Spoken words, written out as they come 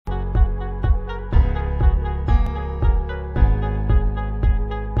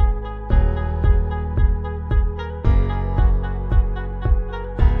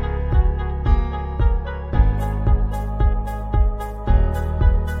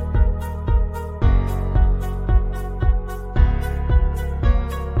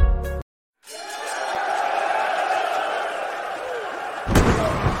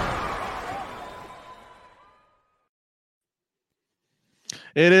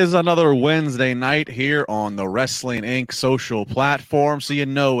It is another Wednesday night here on the Wrestling Inc. social platform, so you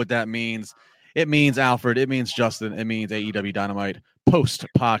know what that means. It means Alfred, it means Justin, it means AEW Dynamite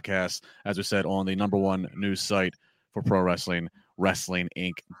post-podcast, as we said, on the number one news site for pro wrestling,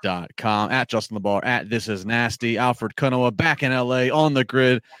 WrestlingInc.com. At Justin LeBar, at This Is Nasty, Alfred Kunoa back in LA on the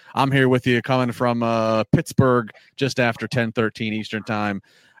grid. I'm here with you coming from Pittsburgh just after 10:13 Eastern Time.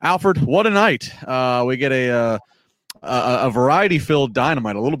 Alfred, what a night. We get a variety-filled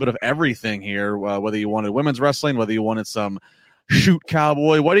Dynamite, a little bit of everything here, whether you wanted women's wrestling, whether you wanted some shoot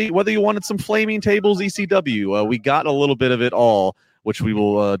cowboy, whether you wanted some flaming tables ECW. We got a little bit of it all, which we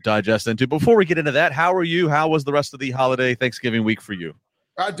will digest into. Before we get into that, how are you? How was the rest of the holiday Thanksgiving week for you?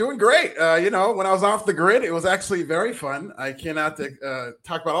 Doing great. When I was off the grid, it was actually very fun. I cannot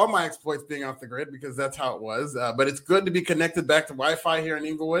talk about all my exploits being off the grid because that's how it was. But it's good to be connected back to Wi-Fi here in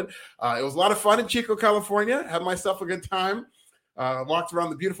Inglewood. It was a lot of fun in Chico, California. Had myself a good time. Walked around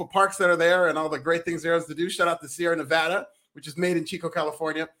the beautiful parks that are there and all the great things there is to do. Shout out to Sierra Nevada, which is made in Chico,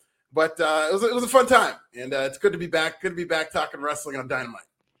 California. But it was a fun time, and it's good to be back. Good to be back talking wrestling on Dynamite.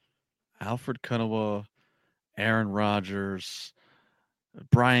 Alfred Kunoa, Aaron Rodgers,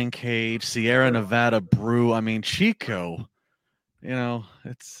 Brian Cage, Sierra Nevada Brew. I mean, Chico. You know,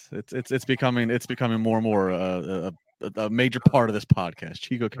 it's becoming more and more a major part of this podcast.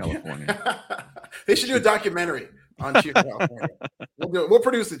 Chico, California. They should do a documentary on Chico, California. We'll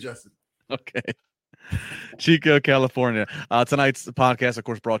produce it, Justin. Okay. Chico, California. Tonight's podcast, of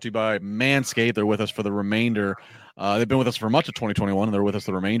course, brought to you by Manscaped. They're with us for the remainder. They've been with us for much of 2021, and they're with us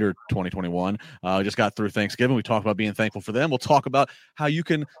the remainder of 2021. Just got through Thanksgiving. We talked about being thankful for them. We'll talk about how you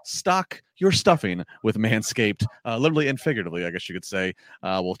can stock your stuffing with Manscaped, literally and figuratively, I guess you could say.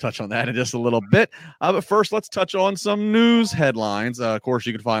 We'll touch on that in just a little bit. But first, let's touch on some news headlines. Of course,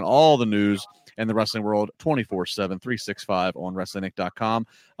 you can find all the news in the wrestling world 24/7, 365 on WrestlingInc.com.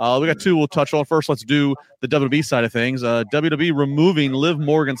 We got two we'll touch on. First, let's do the WWE side of things. WWE removing Liv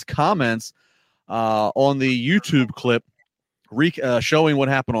Morgan's comments on the YouTube clip showing what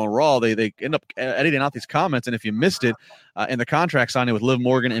happened on Raw. They end up editing out these comments, and if you missed it, in the contract signing with Liv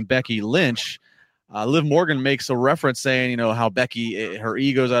Morgan and Becky Lynch, Liv Morgan makes a reference saying, how Becky, her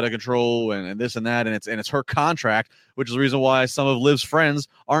ego's out of control and this and that, and it's her contract, which is the reason why some of Liv's friends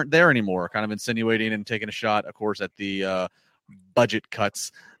aren't there anymore, kind of insinuating and taking a shot, of course, at the budget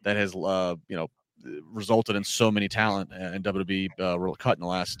cuts that has, resulted in so many talent in WWE cut in the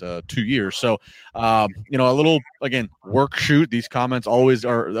last 2 years. So, a little, again, work shoot. These comments always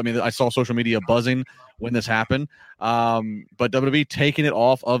are. I mean, I saw social media buzzing when this happened, but WWE taking it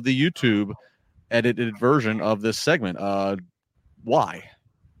off of the YouTube edited version of this segment. Why?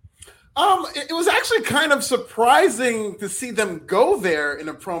 It was actually kind of surprising to see them go there in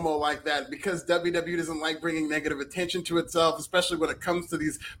a promo like that because WWE doesn't like bringing negative attention to itself, especially when it comes to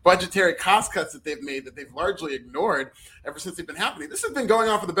these budgetary cost cuts that they've made that they've largely ignored ever since they've been happening. This has been going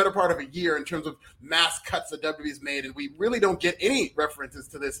on for the better part of a year in terms of mass cuts that WWE's made, and we really don't get any references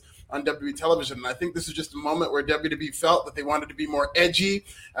to this on WWE television. And I think this is just a moment where WWE felt that they wanted to be more edgy.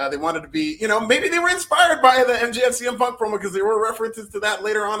 They wanted to be, maybe they were inspired by the MJF CM Punk promo because there were references to that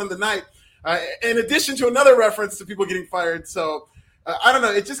later on in the night. In addition to another reference to people getting fired. So, I don't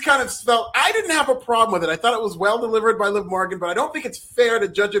know. It just kind of felt, I didn't have a problem with it. I thought it was well delivered by Liv Morgan, but I don't think it's fair to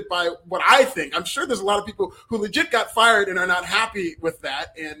judge it by what I think. I'm sure there's a lot of people who legit got fired and are not happy with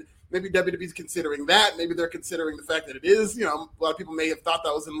that. And maybe WWE's considering that. Maybe they're considering the fact that it is, a lot of people may have thought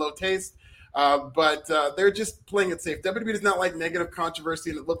that was in low taste. But they're just playing it safe. WWE does not like negative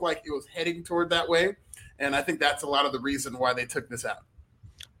controversy, and it looked like it was heading toward that way. And I think that's a lot of the reason why they took this out.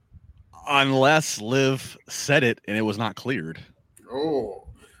 Unless Liv said it and it was not cleared. Oh.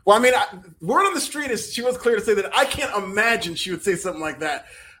 Well, I mean, word on the street is she was clear to say that. I can't imagine she would say something like that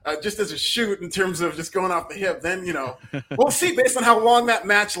just as a shoot in terms of just going off the hip. Then, we'll see based on how long that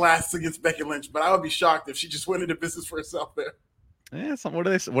match lasts against Becky Lynch. But I would be shocked if she just went into business for herself there. Yeah,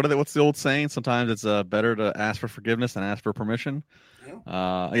 what's the old saying? Sometimes it's better to ask for forgiveness than ask for permission.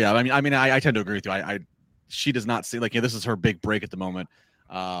 Yeah. I tend to agree with you. She does not see, this is her big break at the moment.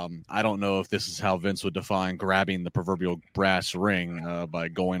 I don't know if this is how Vince would define grabbing the proverbial brass ring by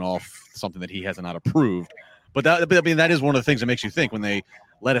going off something that he has not approved. But that is one of the things that makes you think when they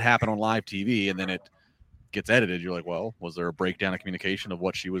let it happen on live TV and then it gets edited. You're like, well, was there a breakdown of communication of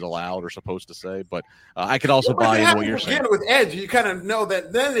what she was allowed or supposed to say? But I could also buy into what you're saying. With Edge, you kind of know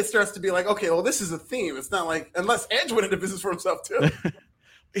that then it starts to be like, okay, well, this is a theme. It's not like unless Edge went into business for himself too.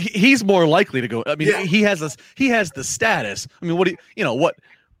 He's more likely to go. I mean, he has the status. I mean,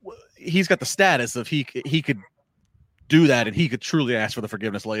 he's got the status of he could do that and he could truly ask for the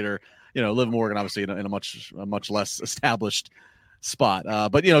forgiveness later. Liv Morgan, obviously in a much less established spot.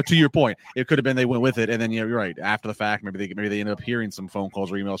 But to your point, it could have been they went with it, and then you're right after the fact. Maybe they ended up hearing some phone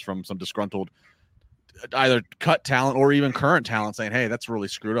calls or emails from some disgruntled, either cut talent or even current talent saying, "Hey, that's really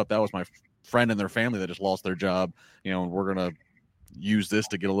screwed up. That was my friend and their family that just lost their job. And we're gonna use this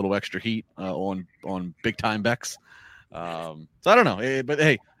to get a little extra heat on big time Becks." So I don't know, but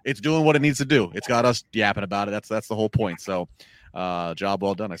hey, it's doing what it needs to do. It's got us yapping about it. That's the whole point. So, job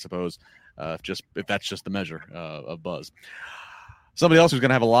well done, I suppose. If that's just the measure of buzz. Somebody else who's going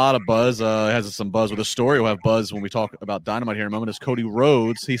to have a lot of buzz, has some buzz with a story. We'll have buzz when we talk about Dynamite here in a moment. Is Cody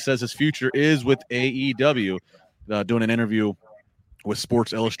Rhodes. He says his future is with AEW. Doing an interview with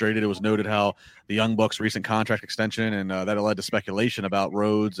Sports Illustrated, it was noted how the Young Bucks' recent contract extension, and that led to speculation about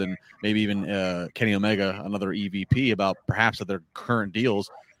Rhodes and maybe even Kenny Omega, another EVP, about perhaps that their current deals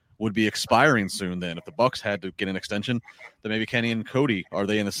would be expiring soon. Then, if the Bucks had to get an extension, then maybe Kenny and Cody, are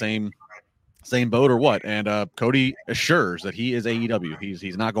they in the same boat or what? And Cody assures that he is AEW.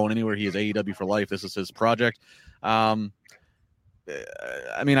 He's not going anywhere. He is AEW for life. This is his project. I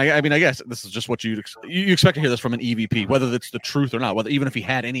guess this is just what you expect to hear this from an EVP, whether it's the truth or not. Whether even if he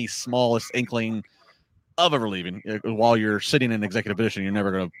had any smallest inkling of ever leaving, while you're sitting in an executive position, you're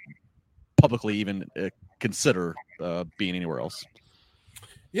never going to publicly even consider being anywhere else.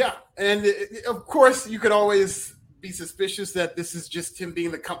 Yeah, and of course, you could always be suspicious that this is just him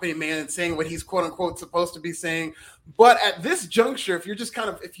being the company man and saying what he's quote unquote supposed to be saying. But at this juncture, if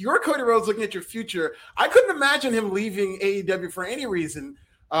you're Cody Rhodes looking at your future, I couldn't imagine him leaving AEW for any reason.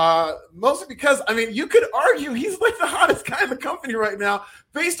 Mostly because, you could argue he's like the hottest guy in the company right now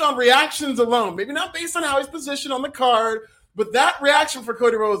based on reactions alone. Maybe not based on how he's positioned on the card, but that reaction for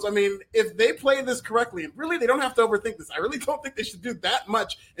Cody Rhodes, if they play this correctly, and really they don't have to overthink this. I really don't think they should do that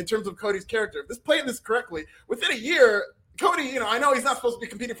much in terms of Cody's character. If they play this correctly, within a year, Cody, I know he's not supposed to be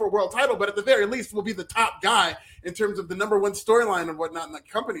competing for a world title, but at the very least will be the top guy in terms of the number one storyline and whatnot in the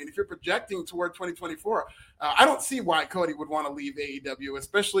company. And if you're projecting toward 2024, I don't see why Cody would want to leave AEW,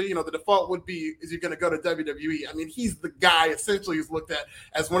 especially, the default would be, is he going to go to WWE? He's the guy essentially who's looked at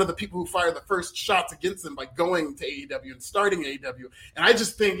as one of the people who fired the first shots against him by going to AEW and starting AEW. And I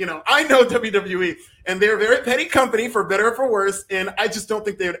just think, I know WWE, and they're a very petty company for better or for worse. And I just don't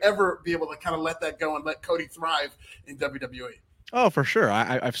think they would ever be able to kind of let that go and let Cody thrive in WWE. Oh, for sure.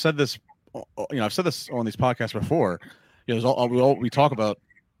 I've said this, I've said this on these podcasts before. We talk about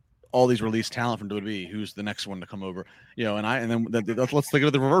all these released talent from WWE. Who's the next one to come over? Let's think of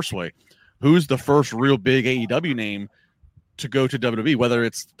it the reverse way. Who's the first real big AEW name to go to WWE? Whether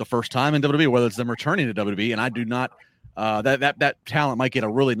it's the first time in WWE, or whether it's them returning to WWE. And I do not. That talent might get a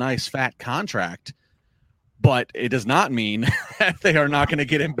really nice fat contract, but it does not mean that they are not going to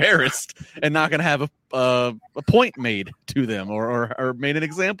get embarrassed and not going to have a point made to them or made an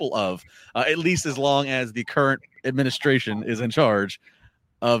example of, at least as long as the current administration is in charge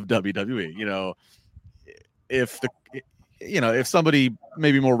of WWE. If somebody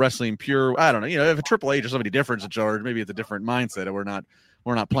maybe more wrestling pure, I don't know, if a Triple H or somebody different is in charge, maybe it's a different mindset. And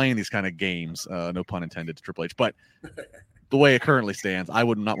we're not playing these kind of games. No pun intended to Triple H, but the way it currently stands, I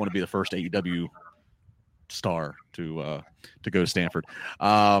would not want to be the first AEW star to go to Stanford.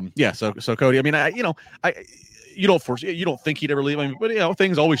 So Cody, you don't think he'd ever leave, but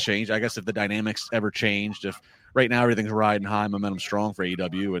things always change. I guess if the dynamics ever changed, if right now everything's riding high, momentum strong for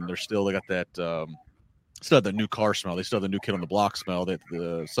AEW, and they got that still have the new car smell, they still have the new kid on the block smell,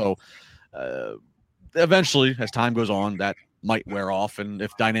 eventually as time goes on that might wear off, and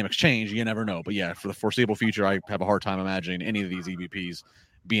if dynamics change, you never know. But yeah, for the foreseeable future, I have a hard time imagining any of these EVPs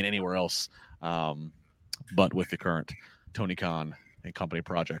being anywhere else but with the current Tony Khan and company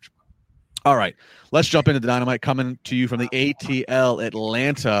project. All right, let's jump into the Dynamite coming to you from the ATL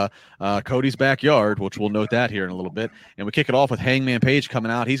Atlanta, Cody's backyard, which we'll note that here in a little bit. And we kick it off with Hangman Page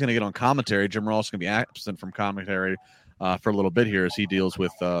coming out. He's going to get on commentary. Jim Ross is going to be absent from commentary for a little bit here as he deals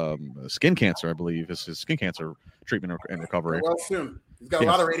with skin cancer, I believe. It's his skin cancer treatment and recovery. Well, soon. He's got a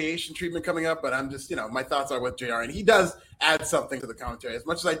lot of radiation treatment coming up, but I'm just, my thoughts are with JR. And he does add something to the commentary. As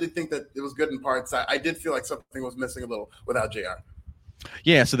much as I did think that it was good in parts, I did feel like something was missing a little without JR.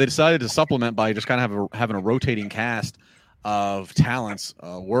 Yeah, so they decided to supplement by just kind of having a rotating cast of talents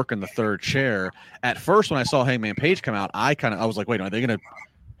work in the third chair. At first, when I saw Hangman Page come out, I was like, wait, are they going to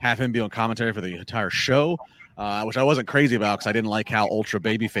have him be on commentary for the entire show? Which I wasn't crazy about because I didn't like how ultra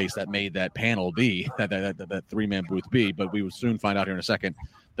babyface that made that panel be, that three-man booth be. But we would soon find out here in a second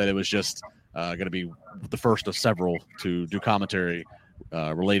that it was just going to be the first of several to do commentary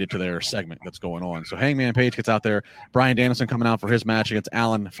related to their segment that's going on. So Hangman Page gets out there. Bryan Danielson coming out for his match against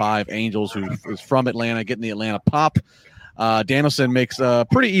Alan 5 Angels, who is from Atlanta, getting the Atlanta pop. Danielson makes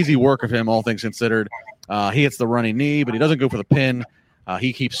pretty easy work of him, all things considered. He hits the running knee, but he doesn't go for the pin.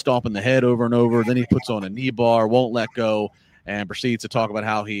 He keeps stomping the head over and over. Then he puts on a knee bar, won't let go, and proceeds to talk about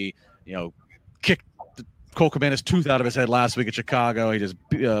how he, kicked Colt Cabana's tooth out of his head last week at Chicago. He just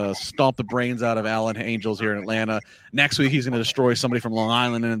stomped the brains out of Alan Angels here in Atlanta. Next week, he's going to destroy somebody from Long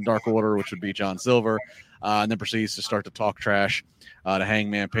Island in Dark Order, which would be John Silver, and then proceeds to start to talk trash to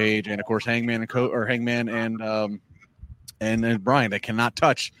Hangman Page, and of course Hangman and Brian. They cannot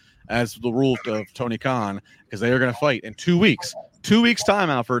touch, as the rule of Tony Khan, because they are going to fight in 2 weeks. 2 weeks time,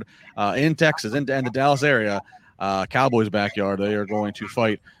 Alfred, in Texas, in the Dallas area, Cowboys' backyard. They are going to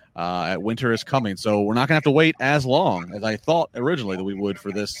fight. At Winter is Coming. So we're not going to have to wait as long as I thought originally that we would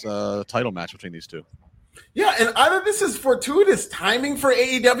for this title match between these two. Yeah, and either this is fortuitous timing for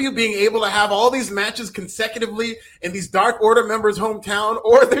AEW being able to have all these matches consecutively in these Dark Order members' hometown,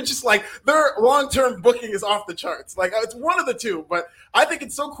 or they're just like, their long-term booking is off the charts. Like, it's one of the two, but I think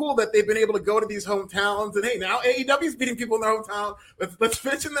it's so cool that they've been able to go to these hometowns, and hey, now AEW is beating people in their hometown. Let's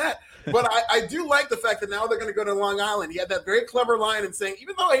mention that. But I do like the fact that now they're going to go to Long Island. He had that very clever line in saying,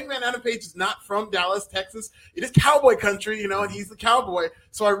 even though Hangman Adam Page is not from Dallas, Texas, it is cowboy country, and he's the cowboy.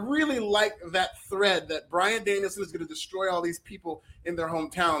 So I really like that thread that Bryan Danielson is going to destroy all these people in their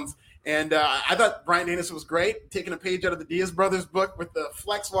hometowns. And I thought Bryan Danielson was great, taking a page out of the Diaz brothers book with the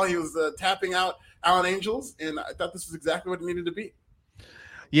flex while he was tapping out Alan Angels. And I thought this was exactly what it needed to be.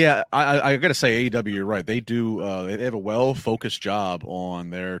 Yeah, I got to say, AEW, you're right. They do. They have a well-focused job on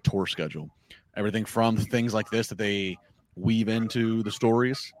their tour schedule. Everything from things like this that they weave into the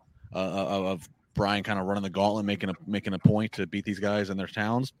stories of Brian kind of running the gauntlet, making a point to beat these guys in their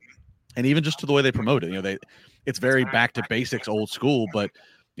towns, and even just to the way they promote it. It's very back to basics, old school. But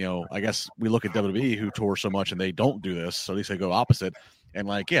I guess we look at WWE, who tour so much, and they don't do this. So at least they go opposite. And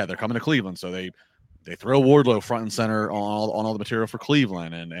they're coming to Cleveland, so they throw Wardlow front and center on all the material for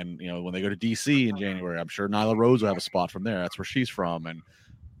Cleveland, and when they go to DC in January, I'm sure Nyla Rose will have a spot from there. That's where she's from, and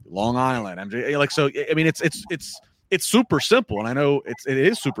Long Island, MJ. So I mean, it's super simple, and I know it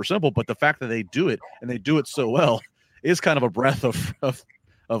is super simple, but the fact that they do it and they do it so well is kind of a breath of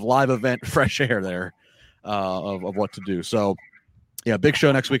live event fresh air there of what to do. So yeah, big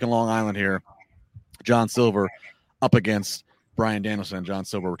show next week in Long Island here. John Silver up against Bryan Danielson. John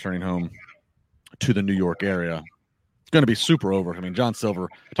Silver returning home to the New York area. It's going to be super over. I mean, John Silver,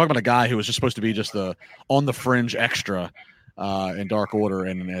 talking about a guy who was just supposed to be just the on the fringe extra in Dark Order,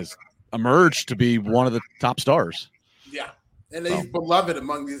 and has emerged to be one of the top stars. Yeah. And he's beloved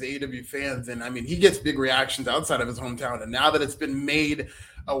among these AEW fans. And I mean, he gets big reactions outside of his hometown. And now that it's been made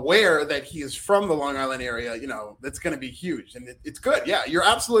aware that he is from the Long Island area, that's going to be huge. And it's good. Yeah, you're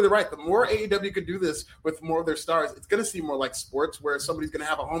absolutely right. The more AEW could do this with more of their stars, it's going to seem more like sports, where somebody's going to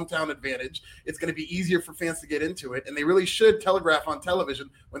have a hometown advantage. It's going to be easier for fans to get into it. And they really should telegraph on television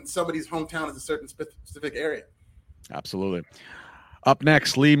when somebody's hometown is a certain specific area. Absolutely. Up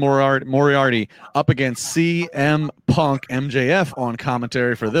next, Lee Moriarty up against CM Punk. MJF on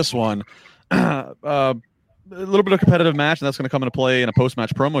commentary for this one. A little bit of competitive match, and that's going to come into play in a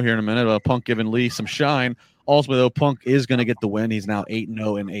post-match promo here in a minute. Punk giving Lee some shine. Also, though, Punk is going to get the win. He's now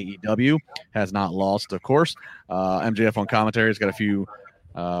 8-0 in AEW. Has not lost, of course. MJF on commentary has got a few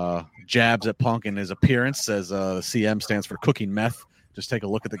jabs at Punk in his appearance, says CM stands for cooking meth. Just take a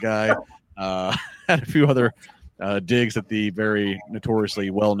look at the guy. Had a few other digs at the very notoriously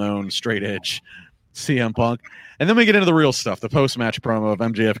well-known straight edge CM Punk. And then we get into the real stuff, the post-match promo of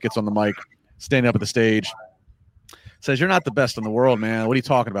MJF gets on the mic, standing up at the stage, says, "You're not the best in the world, man. What are you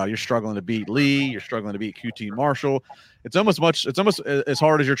talking about? You're struggling to beat Lee. You're struggling to beat QT Marshall. It's almost as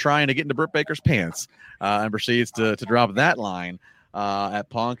hard as you're trying to get into Britt Baker's pants," and proceeds to drop that line at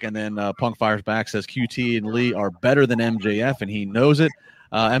Punk. And then Punk fires back, says QT and Lee are better than MJF, and he knows it.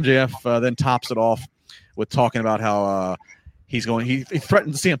 MJF then tops it off with talking about how he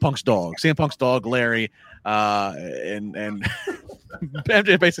threatened CM Punk's dog, Larry, and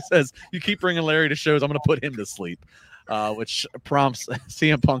MJ basically says, "You keep bringing Larry to shows, I'm going to put him to sleep," which prompts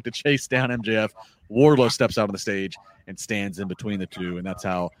CM Punk to chase down MJF. Wardlow steps out on the stage and stands in between the two, and that's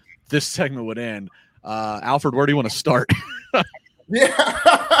how this segment would end. Alfred, where do you want to start? Yeah,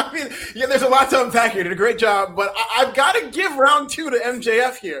 I mean, there's a lot to unpack here. You did a great job, but I've got to give round 2 to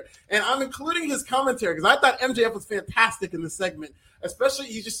MJF here, and I'm including his commentary because I thought MJF was fantastic in this segment. Especially,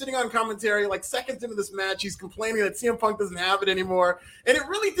 he's just sitting on commentary, like seconds into this match, he's complaining that CM Punk doesn't have it anymore, and it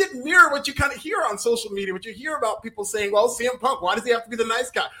really did mirror what you kind of hear on social media, what you hear about people saying, "Well, CM Punk, why does he have to be the nice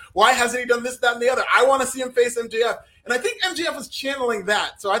guy? Why hasn't he done this, that, and the other? I want to see him face MJF." And I think MJF was channeling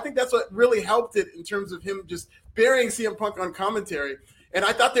that, so I think that's what really helped it in terms of him just burying CM Punk on commentary. And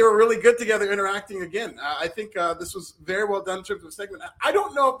I thought they were really good together interacting again. I think this was very well done in terms of a segment. I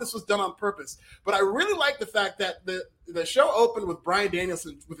don't know if this was done on purpose, but I really like the fact that the show opened with Bryan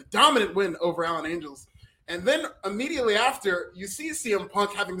Danielson with a dominant win over Alan Angels. And then immediately after, you see CM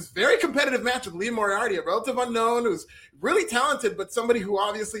Punk having this very competitive match with Lee Moriarty, a relative unknown who's really talented, but somebody who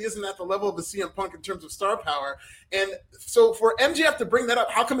obviously isn't at the level of the CM Punk in terms of star power. And so for MJF to bring that up,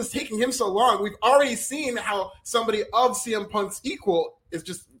 how come it's taking him so long? We've already seen how somebody of CM Punk's equal is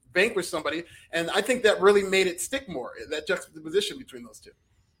just vanquished somebody. And I think that really made it stick more, that juxtaposition between those two.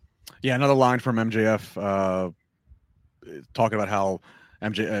 Yeah, another line from MJF talking about how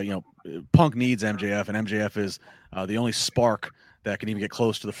Punk needs MJF, and MJF is the only spark that can even get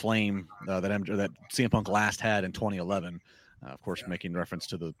close to the flame that CM Punk last had in 2011. Of course, making reference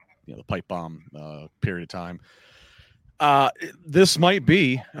to the pipe bomb period of time. This might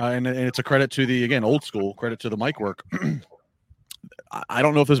be, and it's a credit to the old school credit to the mic work. I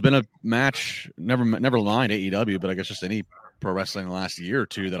don't know if there's been a match, never mind AEW, but I guess just any pro wrestling in the last year or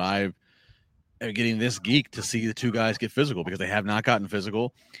two that I've getting this geek to see the two guys get physical, because they have not gotten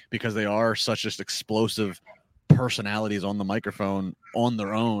physical, because they are such just explosive personalities on the microphone on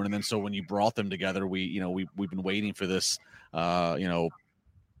their own. And then so when you brought them together, we've been waiting for this verbal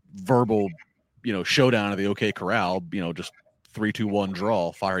showdown of the OK Corral, just 3-2-1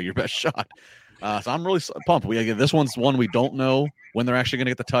 draw, fire your best shot. So I'm really pumped. This one's one we don't know when they're actually going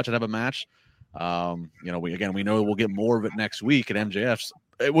to get the touch and have a match. We know we'll get more of it next week at MJF's,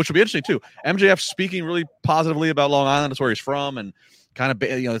 which will be interesting too. MJF speaking really positively about Long Island. That's where he's from, and kind of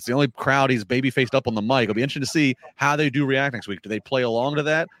it's the only crowd he's baby faced up on the mic. It'll be interesting to see how they do react next week. Do they play along to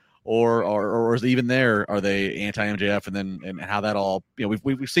that, or is it even there? Are they anti MJF, and how that all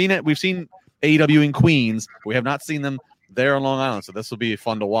we've seen it. We've seen AEW in Queens. We have not seen them there on Long Island, so this will be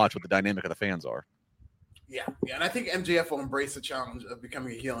fun to watch what the dynamic of the fans are. Yeah, and I think MJF will embrace the challenge of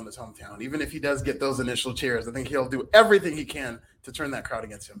becoming a heel in his hometown. Even if he does get those initial cheers, I think he'll do everything he can to turn that crowd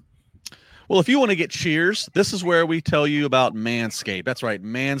against him. Well, if you want to get cheers, this is where we tell you about Manscaped. That's right,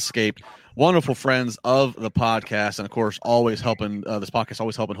 Manscaped, wonderful friends of the podcast, and of course, always helping this podcast,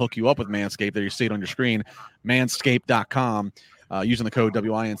 always helping hook you up with Manscaped. There you see it on your screen, manscaped.com. Using the code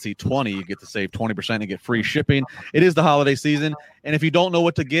WINC20, you get to save 20% and get free shipping. It is the holiday season, and if you don't know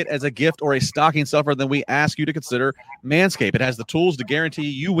what to get as a gift or a stocking stuffer, then we ask you to consider Manscaped. It has the tools to guarantee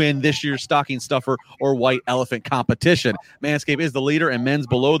you win this year's stocking stuffer or white elephant competition. Manscaped is the leader in men's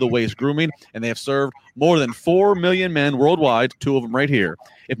below-the-waist grooming, and they have served more than 4 million men worldwide, 2 of them right here.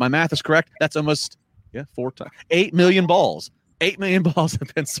 If my math is correct, that's almost 4 times 8 million balls. 8 million balls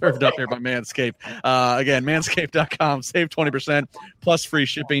have been served up here by Manscaped. Again, manscaped.com. Save 20% plus free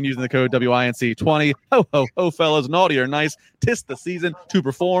shipping using the code WINC20. Ho, ho, ho, fellas. Naughty or nice. 'Tis the season to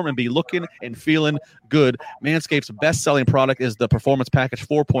perform and be looking and feeling good. Manscaped's best-selling product is the Performance Package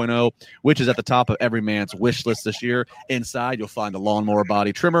 4.0, which is at the top of every man's wish list this year. Inside, you'll find the Lawnmower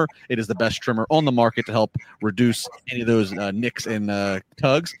Body Trimmer. It is the best trimmer on the market to help reduce any of those nicks and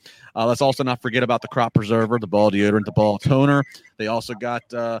tugs. Let's also not forget about the Crop Preserver, the ball deodorant, the ball toner. They also got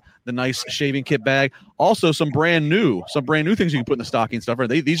the nice shaving kit bag. Also, some brand new things you can put in the stocking stuffer.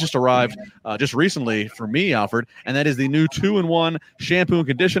 These just arrived just recently for me, Alfred, and that is the new 2-in-1 shampoo and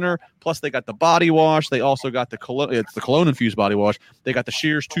conditioner. Plus, they got the body wash. They also got the cologne infused body wash. They got the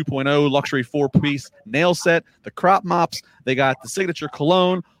Shears 2.0 luxury 4-piece nail set, the crop mops. They got the signature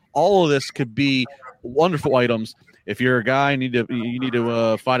cologne. All of this could be wonderful items. If you're a guy, you need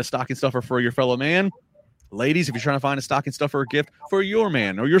to find a stocking stuffer for your fellow man. Ladies, if you're trying to find a stocking stuffer or gift for your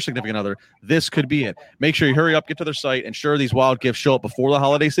man or your significant other, this could be it. Make sure you hurry up, get to their site, and sure these wild gifts show up before the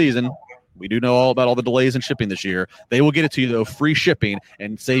holiday season. We do know all about all the delays in shipping this year. They will get it to you, though, free shipping,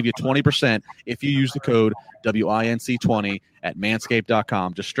 and save you 20% if you use the code WINC20 at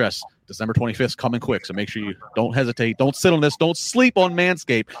manscaped.com. Just stress, December 25th is coming quick, so make sure you don't hesitate. Don't sit on this. Don't sleep on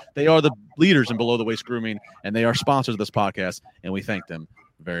Manscaped. They are the leaders in below-the-waist grooming, and they are sponsors of this podcast, and we thank them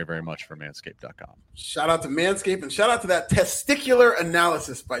very, very much for manscaped.com. Shout out to Manscaped, and shout out to that testicular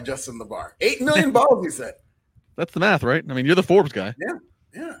analysis by Justin LeBar. 8 million balls, he said. That's the math, right? I mean, you're the Forbes guy.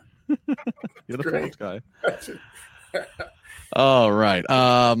 Yeah. You're the Forbes guy. All right.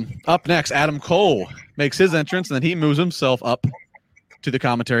 Up next, Adam Cole makes his entrance, and then he moves himself up to the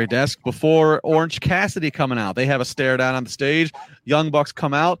commentary desk before Orange Cassidy coming out. They have a stare down on the stage. Young Bucks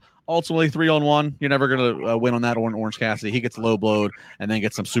come out. Ultimately, 3-on-1. You're never going to win on that Orange Cassidy. He gets low blowed and then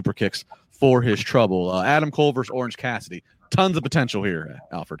gets some super kicks for his trouble. Adam Cole versus Orange Cassidy. Tons of potential here,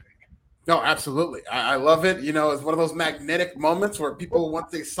 Alfred. No, absolutely. I love it. It's one of those magnetic moments where people,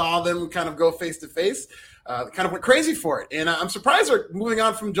 once they saw them kind of go face to face, kind of went crazy for it. And I'm surprised they're moving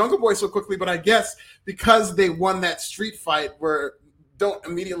on from Jungle Boy so quickly, but I guess because they won that street fight where don't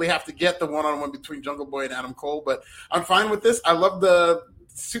immediately have to get the one-on-one between Jungle Boy and Adam Cole, but I'm fine with this. I love the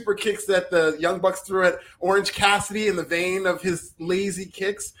super kicks that the Young Bucks threw at Orange Cassidy in the vein of his lazy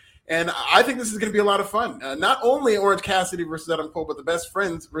kicks. And I think this is going to be a lot of fun. Not only Orange Cassidy versus Adam Cole, but the Best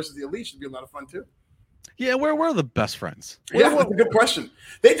Friends versus the Elite should be a lot of fun too. Yeah, where are the Best Friends? Yeah, that's a good question.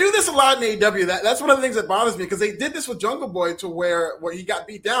 They do this a lot in AEW. That's one of the things that bothers me because they did this with Jungle Boy to where he got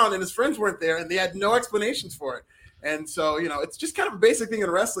beat down and his friends weren't there and they had no explanations for it. And so, it's just kind of a basic thing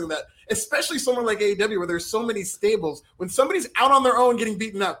in wrestling that, especially someone like AEW where there's so many stables, when somebody's out on their own getting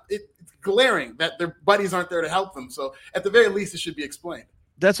beaten up, it's glaring that their buddies aren't there to help them. So at the very least, it should be explained.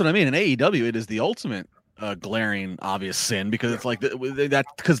 That's what I mean. In AEW, it is the ultimate glaring, obvious sin because it's like that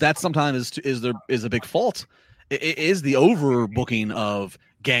because that sometimes is a big fault. It is the overbooking of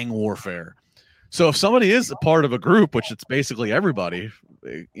gang warfare. So if somebody is a part of a group, which it's basically everybody,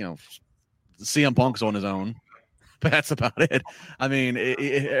 CM Punk's on his own. But that's about it. I mean,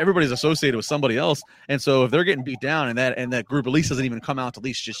 everybody's associated with somebody else, and so if they're getting beat down, and that group at least doesn't even come out to at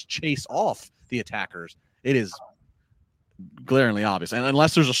least just chase off the attackers, it is glaringly obvious. And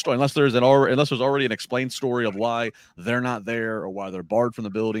unless there's already an explained story of why they're not there, or why they're barred from the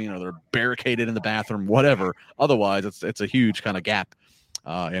building, or they're barricaded in the bathroom, whatever. Otherwise, it's a huge kind of gap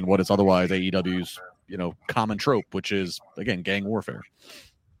in what is otherwise AEW's common trope, which is again gang warfare.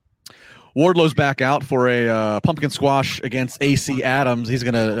 Wardlow's back out for a pumpkin squash against AC Adams. He's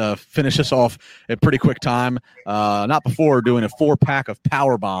going to finish this off in pretty quick time. Not before doing a 4-pack of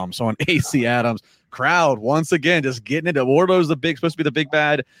power bombs on AC Adams. Crowd once again just getting into Wardlow's supposed to be the big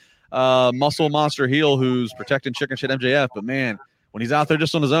bad muscle monster heel who's protecting chicken shit MJF. But man, when he's out there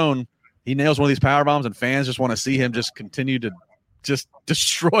just on his own, he nails one of these power bombs, and fans just want to see him just continue to just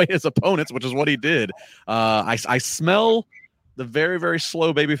destroy his opponents, which is what he did. I smell the very, very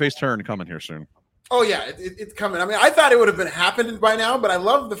slow babyface turn coming here soon. Oh, yeah, it's coming. I mean, I thought it would have been happened by now, but I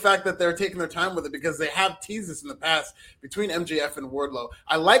love the fact that they're taking their time with it because they have teased this in the past between MJF and Wardlow.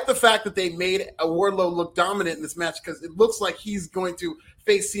 I like the fact that they made Wardlow look dominant in this match because it looks like he's going to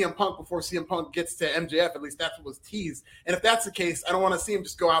face CM Punk before CM Punk gets to MJF. At least that's what was teased. And if that's the case, I don't want to see him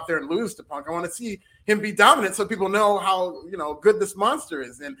just go out there and lose to Punk. I want to see him be dominant so people know how good this monster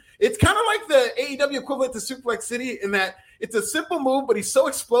is. And it's kind of like the AEW equivalent to Suplex City in that it's a simple move, but he's so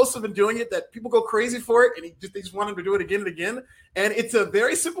explosive in doing it that people go crazy for it, and they just want him to do it again and again. And it's a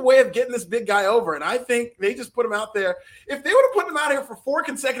very simple way of getting this big guy over. And I think they just put him out there. If they would have put him out here for 4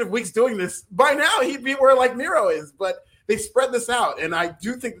 consecutive weeks doing this, by now he'd be where like Miro is. But they spread this out, and I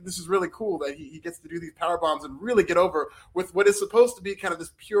do think that this is really cool that he gets to do these power bombs and really get over with what is supposed to be kind of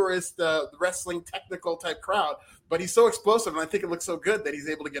this purist wrestling technical type crowd. But he's so explosive, and I think it looks so good that he's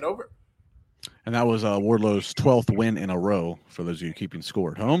able to get over. And that was Wardlow's 12th win in a row for those of you keeping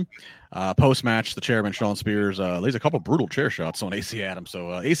score at home. Post-match, the chairman, Sean Spears, lays a couple brutal chair shots on AC Adams.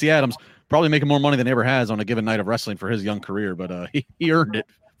 So AC Adams probably making more money than he ever has on a given night of wrestling for his young career, but he earned it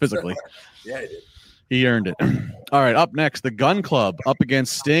physically. Yeah, he did. He earned it. All right, up next, the Gun Club up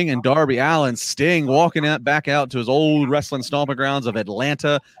against Sting and Darby Allin. Sting walking back out to his old wrestling stomping grounds of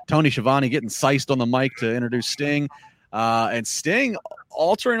Atlanta. Tony Schiavone getting sized on the mic to introduce Sting. And Sting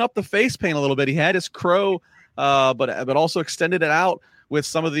altering up the face paint a little bit. He had his crow, but also extended it out with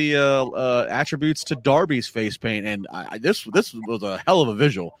some of the attributes to Darby's face paint. And this was a hell of a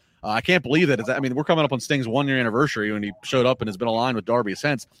visual. I can't believe that. We're coming up on Sting's 1-year anniversary when he showed up and has been aligned with Darby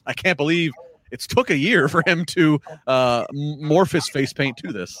since. I can't believe it's took a year for him to morph his face paint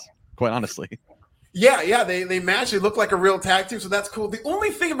to this, quite honestly. Yeah, they match. They look like a real tag team, so that's cool. The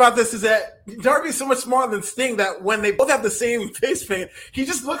only thing about this is that Darby's so much smaller than Sting that when they both have the same face paint, he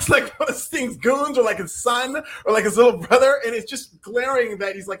just looks like one of Sting's goons or like his son or like his little brother, and it's just glaring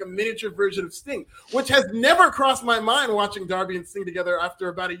that he's like a miniature version of Sting, which has never crossed my mind watching Darby and Sting together after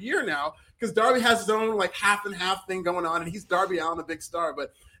about a year now, because Darby has his own like half and half thing going on, and he's Darby Allin, a big star,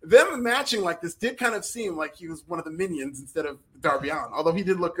 but them matching like this did kind of seem like he was one of the minions instead of Darby Allin, although he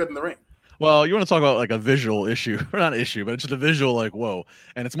did look good in the ring. Well, you want to talk about like a visual issue, or not issue, but it's just a visual like, whoa.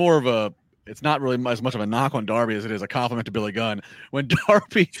 And it's more of it's not really as much of a knock on Darby as it is a compliment to Billy Gunn. When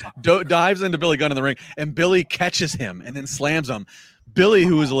Darby dives into Billy Gunn in the ring and Billy catches him and then slams him, Billy,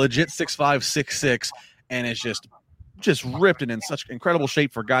 who is a legit 6'5", 6'6", and is just ripped and in such incredible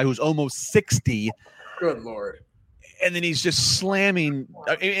shape for a guy who's almost 60. Good Lord. And then he's just slamming.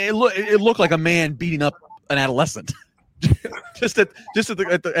 It looked like a man beating up an adolescent. just at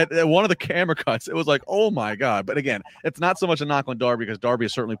one of the camera cuts, it was like, oh my God. But again, it's not so much a knock on Darby because Darby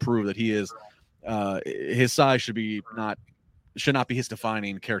has certainly proved that he is his size should not be his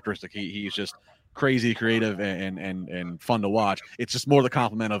defining characteristic. He's just crazy, creative, and fun to watch. It's just more the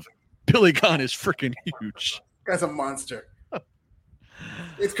compliment of Billy Gunn is freaking huge. Guy's a monster.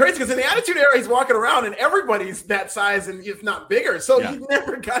 It's crazy because in the Attitude Era, he's walking around and everybody's that size and if not bigger. So he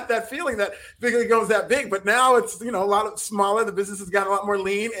never got that feeling that Big Goes that big. But now it's, a lot smaller. The business has gotten a lot more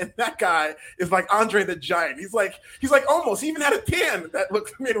lean. And that guy is like Andre the Giant. He's like almost. He even had a tan that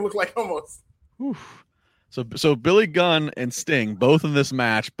made him look like almost. Oof. So Billy Gunn and Sting, both in this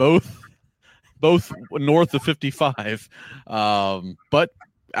match, both north of 55, but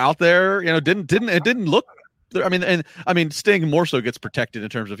out there, it didn't look. I mean, Sting more so gets protected in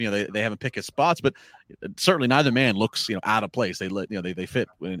terms of they haven't picked his spots, but certainly neither man looks out of place. They fit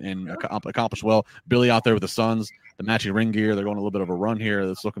and accomplish well. Billy out there with the Suns, the matching ring gear. They're going a little bit of a run here.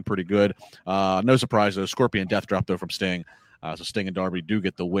 That's looking pretty good. No surprise though. Scorpion Death Drop though from Sting. So Sting and Darby do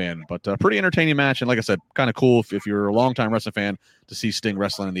get the win, but pretty entertaining match. And like I said, kind of cool if you're a longtime wrestling fan to see Sting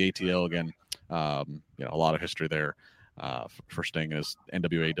wrestling in the ATL again. A lot of history there for Sting in his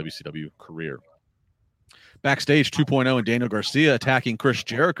NWA WCW career. Backstage 2.0 and Daniel Garcia attacking Chris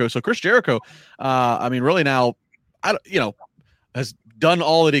Jericho. So Chris Jericho, really now, has done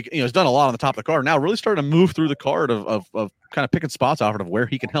all that he, has done a lot on the top of the card. Now really starting to move through the card of kind of picking spots out of where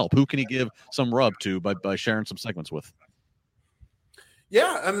he can help. Who can he give some rub to by sharing some segments with?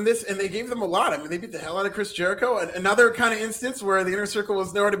 Yeah, and they gave them a lot. They beat the hell out of Chris Jericho. And another kind of instance where the Inner Circle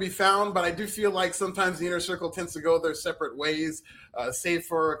was nowhere to be found, but I do feel like sometimes the Inner Circle tends to go their separate ways, save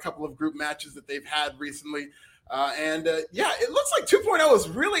for a couple of group matches that they've had recently. It looks like 2.0 is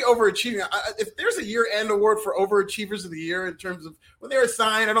really overachieving. If there's a year-end award for overachievers of the year in terms of when they were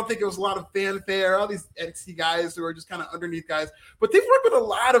signed, I don't think it was a lot of fanfare, all these NXT guys who are just kind of underneath guys. But they've worked with a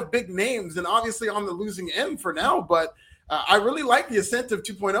lot of big names and obviously on the losing end for now, but I really like the ascent of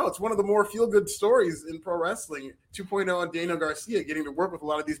 2.0. It's one of the more feel-good stories in pro wrestling. 2.0 and Daniel Garcia getting to work with a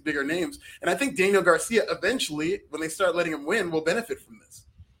lot of these bigger names. And I think Daniel Garcia eventually, when they start letting him win, will benefit from this.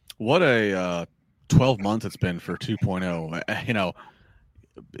 What a 12 months it's been for 2.0.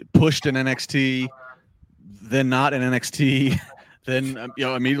 Pushed in NXT, then not in NXT, then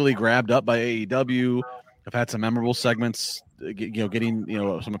immediately grabbed up by AEW. I've had some memorable segments, getting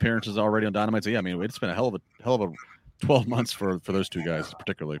some appearances already on Dynamite. So it's been a hell of a 12 months for those two guys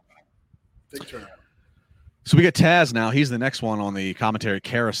particularly. Big turn. So we get Taz now. He's the next one on the commentary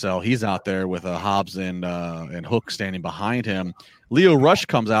carousel. He's out there with Hobbs and Hook standing behind him. Leo Rush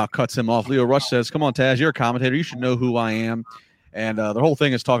comes out, cuts him off. Leo Rush says, "Come on, Taz, you're a commentator. You should know who I am." And the whole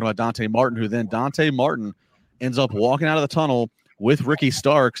thing is talking about Dante Martin, who then Dante Martin ends up walking out of the tunnel with Ricky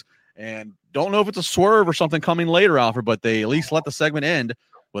Starks. And don't know if it's a swerve or something coming later, Alfred, but they at least let the segment end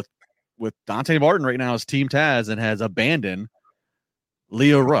with Dante Martin right now as Team Taz and has abandoned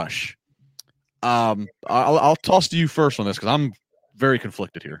Leo Rush. I'll toss to you first on this because I'm very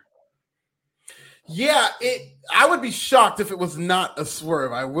conflicted here. Yeah, I would be shocked if it was not a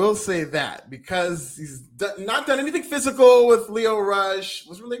swerve. I will say that because he's not done anything physical with Leo Rush.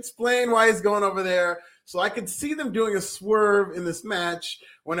 Wasn't really explained why he's going over there. So I could see them doing a swerve in this match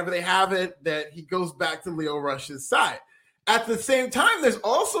whenever they have it that he goes back to Leo Rush's side. At the same time, there's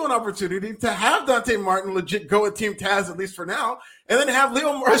also an opportunity to have Dante Martin legit go with Team Taz, at least for now, and then have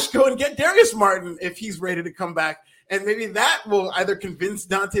Leo Rush go and get Darius Martin if he's ready to come back. And maybe that will either convince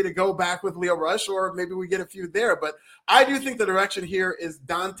Dante to go back with Leo Rush or maybe we get a feud there. But I do think the direction here is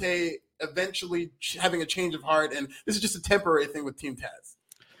Dante eventually having a change of heart, and this is just a temporary thing with Team Taz.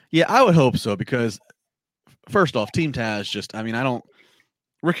 Yeah, I would hope so because, first off, Team Taz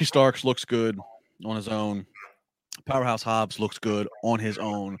Ricky Starks looks good on his own. Powerhouse Hobbs looks good on his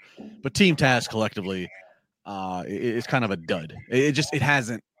own, but Team Taz collectively is kind of a dud. It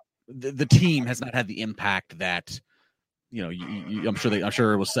hasn't. The team has not had the impact that I'm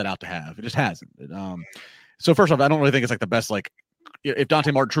sure it was set out to have. It just hasn't. So first off, I don't really think it's like the best. Like if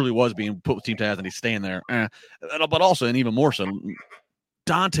Dante Martin truly was being put with Team Taz and he's staying there, but also and even more so,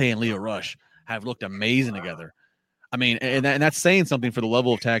 Dante and Leo Rush have looked amazing together. And that's saying something for the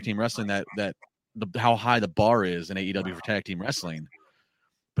level of tag team wrestling that. How high the bar is in AEW for tag team wrestling.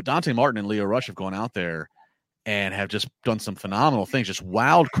 But Dante Martin and Leo Rush have gone out there and have just done some phenomenal things, just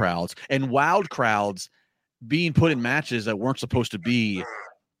wild crowds being put in matches that weren't supposed to be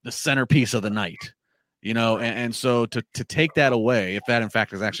the centerpiece of the night, and so to take that away, if that in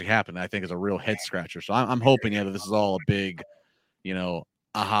fact has actually happened, I think is a real head scratcher. So I'm hoping that this is all a big,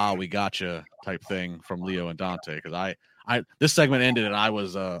 aha, we gotcha type thing from Leo and Dante. Cause this segment ended and I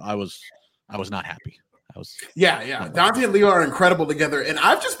was not happy. Yeah. Dante and Leo are incredible together. And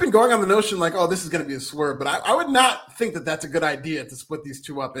I've just been going on the notion like, oh, this is going to be a swerve. But I would not think that that's a good idea to split these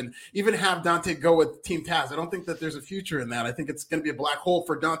two up and even have Dante go with Team Taz. I don't think that there's a future in that. I think it's going to be a black hole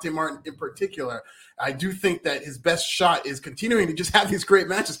for Dante Martin in particular. I do think that his best shot is continuing to just have these great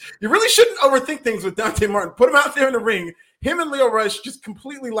matches. You really shouldn't overthink things with Dante Martin. Put him out there in the ring him and Lio Rush just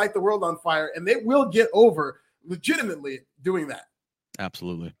completely light the world on fire, and they will get over legitimately doing that.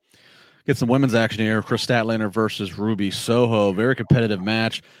 Absolutely. Get some women's action here. Chris Statlander versus Ruby Soho. Very competitive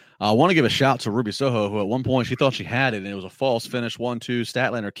match. I want to give a shout to Ruby Soho, who at one point she thought she had it, and it was a false finish. 1-2.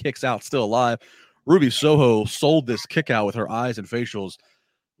 Statlander kicks out, still alive. Ruby Soho sold this kick out with her eyes and facials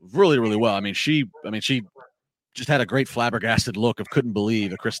really, really well. I mean, she just had a great flabbergasted look of couldn't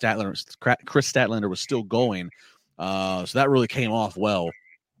believe that Chris Statlander was still going. So that really came off well,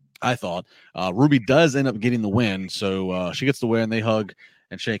 I thought. Ruby does end up getting the win, so she gets the win. They hug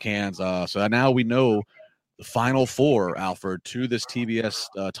and shake hands. So now we know the final four, Alfred, to this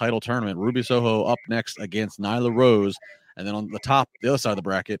TBS title tournament. Ruby Soho up next against Nyla Rose. And then on the top, the other side of the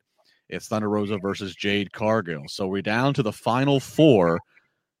bracket, it's Thunder Rosa versus Jade Cargill. So we're down to the final four.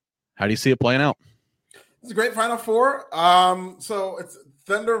 How do you see it playing out? It's a great final four. So it's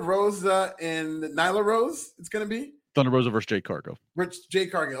Thunder Rosa and Nyla Rose. It's going to be Thunder Rosa versus Jade Cargill.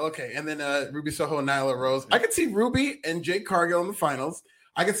 Jade Cargill. Okay. And then Ruby Soho and Nyla Rose. I could see Ruby and Jade Cargill in the finals.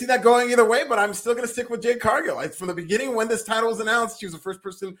 I can see that going either way, but I'm still going to stick with Jade Cargill. From the beginning, when this title was announced, she was the first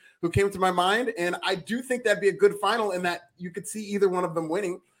person who came to my mind. And I do think that'd be a good final in that you could see either one of them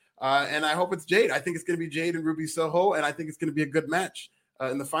winning. And I hope it's Jade. I think it's going to be Jade and Ruby Soho. And I think it's going to be a good match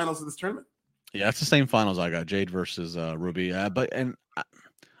in the finals of this tournament. Yeah, it's the same finals I got, Jade versus Ruby. I'm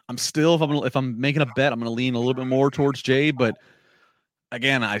still, if I'm making a bet, I'm going to lean a little bit more towards Jade. But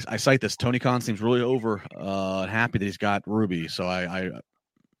again, I cite this. Tony Khan seems really happy that he's got Ruby. So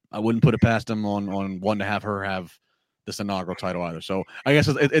I wouldn't put it past him on one to have her have this inaugural title either. So I guess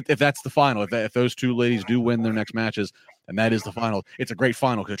if that's the final, if those two ladies do win their next matches, and that is the final, it's a great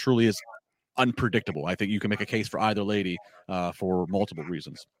final because it truly is unpredictable. I think you can make a case for either lady for multiple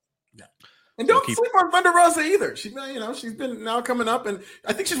reasons. Yeah. And don't sleep on Thunder Rosa either. She's been now coming up, and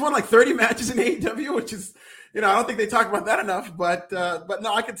I think she's won like 30 matches in AEW, which is, I don't think they talk about that enough. But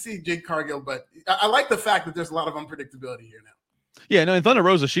no, I could see Jade Cargill, but I like the fact that there's a lot of unpredictability here now. Yeah, no, and Thunder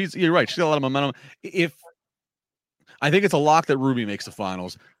Rosa, you're right. She's got a lot of momentum. I think it's a lock that Ruby makes the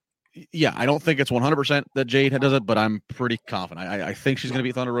finals. Yeah, I don't think it's 100% that Jade does it, but I'm pretty confident. I think she's going to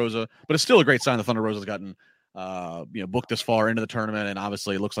beat Thunder Rosa, but it's still a great sign that Thunder Rosa's gotten booked this far into the tournament, and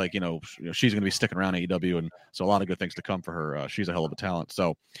obviously it looks like she's going to be sticking around AEW, and so a lot of good things to come for her. She's a hell of a talent.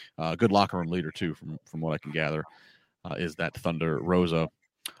 So good locker room leader too, from what I can gather, is that Thunder Rosa.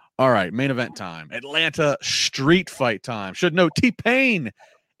 All right, main event time. Atlanta street fight time. Should know T-Pain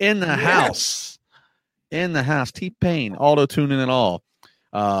in the house. In the house. T-Pain, auto-tuning and all.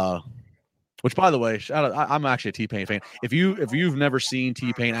 Which, by the way, I'm actually a T-Pain fan. If you've never seen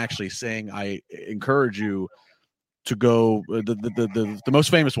T-Pain actually sing, I encourage you to go. The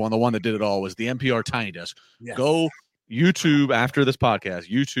most famous one, the one that did it all, was the NPR Tiny Desk. Yes. Go YouTube after this podcast.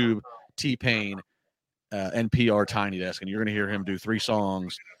 YouTube T-Pain NPR Tiny Desk, and you're going to hear him do 3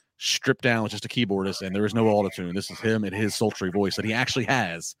 songs stripped down with just a keyboardist, and there is no auto-tune. This is him and his sultry voice that he actually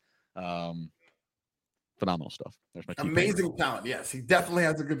has. Phenomenal stuff. There's my amazing talent. Yes, he definitely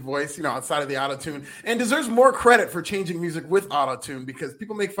has a good voice, outside of the auto-tune, and deserves more credit for changing music with auto-tune, because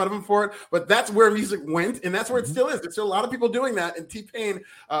people make fun of him for it, but that's where music went, and that's where it still is. There's still a lot of people doing that, and T-Pain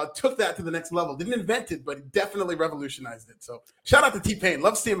took that to the next level. Didn't invent it, but he definitely revolutionized it. So shout out to T-Pain.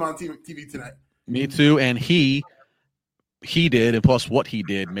 Love seeing him on TV tonight. Me too, and he did, and plus what he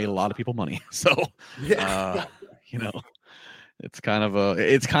did made a lot of people money. So, yeah. It's kind of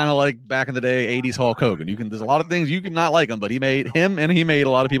like back in the day, 80s Hulk Hogan. There's a lot of things you can not like him, but he made a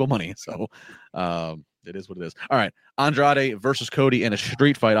lot of people money. So, it is what it is. All right, Andrade versus Cody in a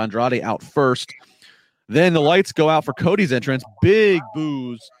street fight. Andrade out first. Then the lights go out for Cody's entrance. Big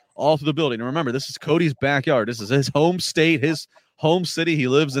boos all through the building. And remember, this is Cody's backyard. This is his home state, his home city. He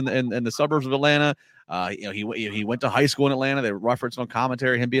lives in the suburbs of Atlanta. He went to high school in Atlanta. They referenced on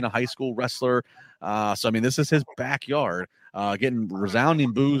commentary him being a high school wrestler. So, I mean, this is his backyard. Getting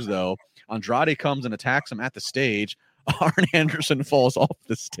resounding boos, though. Andrade comes and attacks him at the stage. Arn Anderson falls off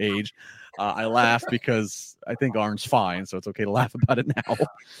the stage. I laugh because I think Arn's fine, so it's okay to laugh about it now.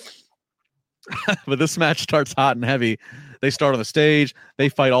 But this match starts hot and heavy. They start on the stage. They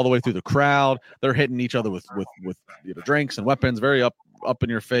fight all the way through the crowd. They're hitting each other with drinks and weapons, very up in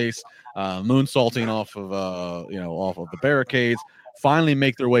your face, moonsaulting off of the barricades. Finally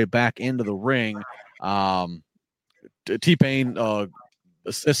make their way back into the ring. T-Pain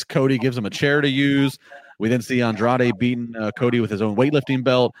assists Cody, gives him a chair to use. We then see Andrade beating Cody with his own weightlifting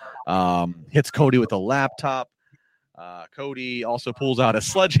belt, hits Cody with a laptop. Cody also pulls out a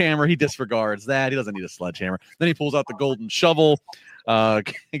sledgehammer. He disregards that. He doesn't need a sledgehammer. Then he pulls out the golden shovel,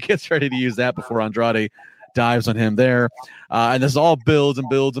 gets ready to use that before Andrade dives on him there. And this all builds and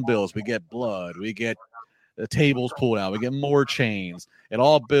builds and builds. We get blood. We get The table's pulled out. We get more chains. It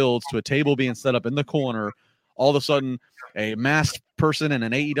all builds to a table being set up in the corner. All of a sudden, a masked person in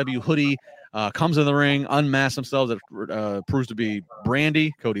an AEW hoodie comes in the ring, unmasks themselves. It proves to be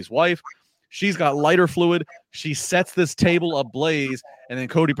Brandy, Cody's wife. She's got lighter fluid. She sets this table ablaze, and then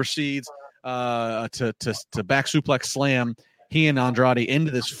Cody proceeds to back suplex slam he and Andrade into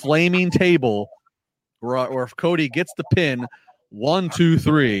this flaming table where Cody gets the pin. 1, 2,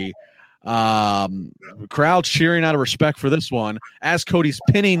 3. Crowd cheering out of respect for this one as Cody's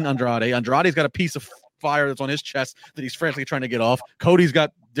pinning Andrade. Andrade's got a piece of fire that's on his chest that he's frantically trying to get off. Cody's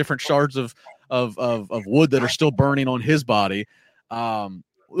got different shards of wood that are still burning on his body.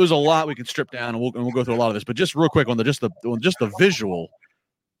 There's a lot we can strip down, and we'll go through a lot of this. But just real quick on the visual,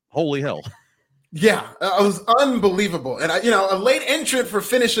 holy hell! Yeah, it was unbelievable. And, a late entrant for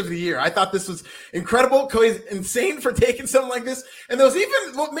finish of the year. I thought this was incredible. Cody's insane for taking something like this. And there was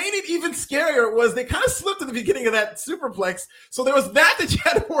what made it even scarier was they kind of slipped at the beginning of that superplex. So there was that you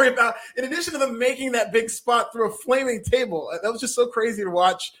had to worry about, in addition to them making that big spot through a flaming table. That was just so crazy to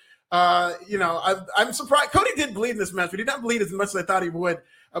watch. I'm surprised. Cody did bleed in this match, but he did not bleed as much as I thought he would.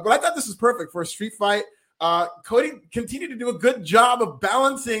 But I thought this was perfect for a street fight. Cody continued to do a good job of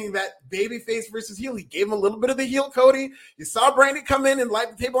balancing that babyface versus heel. He gave him a little bit of the heel Cody. You saw Brandy come in and light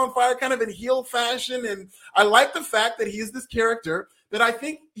the table on fire kind of in heel fashion. And I like the fact that he is this character that I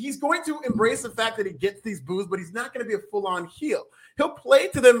think he's going to embrace the fact that he gets these boos, but he's not going to be a full-on heel. He'll play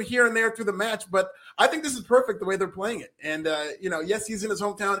to them here and there through the match, but I think this is perfect the way they're playing it. And, yes, he's in his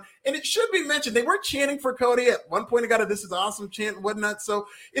hometown. And it should be mentioned, they were chanting for Cody. At one point, I got a "this is awesome" chant and whatnot. So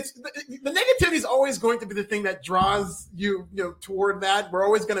it's the negativity is always going to be the thing that draws you toward that. We're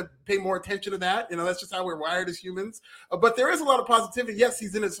always going to pay more attention to that. That's just how we're wired as humans. But there is a lot of positivity. Yes,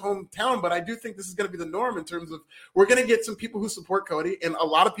 he's in his hometown, but I do think this is going to be the norm in terms of we're going to get some people who support Cody and a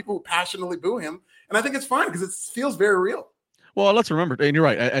lot of people who passionately boo him. And I think it's fine because it feels very real. Well, let's remember, and you're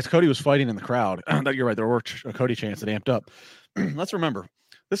right, as Cody was fighting in the crowd, you're right, there were Cody chants that amped up. Let's remember,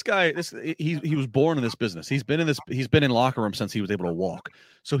 this guy, he was born in this business. He's been in locker room since he was able to walk.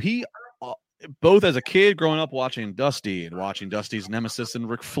 So he, both as a kid growing up watching Dusty and watching Dusty's nemesis and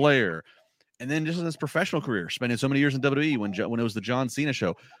Ric Flair, and then just in his professional career, spending so many years in WWE when it was the John Cena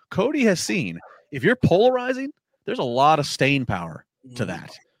show, Cody has seen, if you're polarizing, there's a lot of staying power to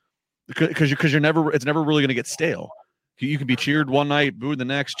that. Because it's never really going to get stale. You can be cheered one night, booed the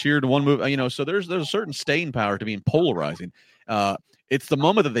next, cheered one move. So there's a certain staying power to being polarizing. It's the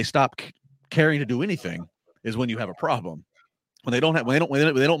moment that they stop caring to do anything is when you have a problem. When they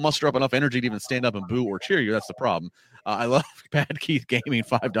don't muster up enough energy to even stand up and boo or cheer you, that's the problem. I love Bad Keith Gaming.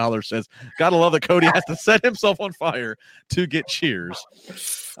 $5 says, "Gotta love that Cody has to set himself on fire to get cheers."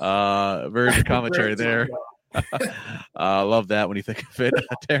 Very good commentary there. Love that when you think of it.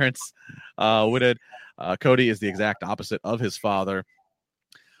 Terrence Whitted. Cody is the exact opposite of his father.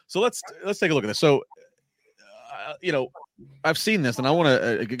 So let's take a look at this. So, I've seen this, and I want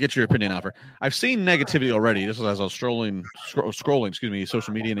to get your opinion, Alfred. I've seen negativity already, just as I was scrolling,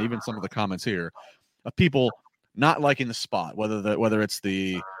 social media, and even some of the comments here of people not liking the spot, whether it's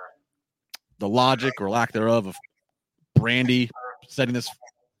the logic or lack thereof of Brandy setting this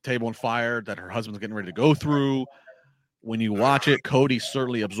table on fire that her husband's getting ready to go through. When you watch it, Cody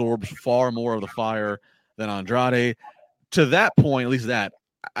certainly absorbs far more of the fire than Andrade. To that point, at least that,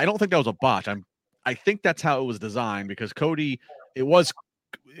 I don't think that was a botch. I think that's how it was designed because Cody,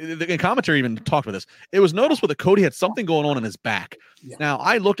 the commentary even talked about this. It was noticeable that Cody had something going on in his back. Yeah. Now,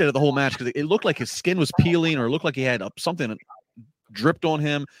 I looked at it the whole match because it looked like his skin was peeling or it looked like he had something dripped on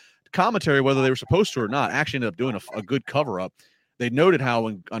him. Commentary, whether they were supposed to or not, actually ended up doing a good cover-up. They noted how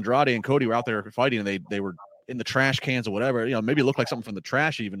when Andrade and Cody were out there fighting and they were in the trash cans or whatever, maybe it looked like something from the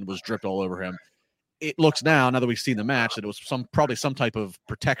trash even was dripped all over him. It looks now that we've seen the match, that it was probably some type of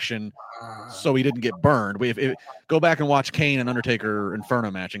protection so he didn't get burned. Go back and watch Kane and Undertaker Inferno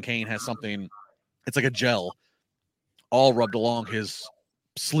match, and Kane has something, it's like a gel all rubbed along his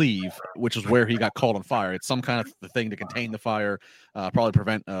sleeve, which is where he got caught on fire. It's some kind of thing to contain the fire, probably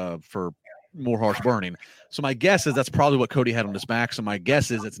prevent for more harsh burning. So my guess is that's probably what Cody had on his back. So my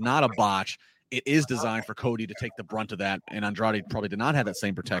guess is it's not a botch. It is designed for Cody to take the brunt of that, and Andrade probably did not have that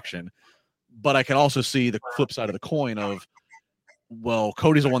same protection. But I can also see the flip side of the coin of, well,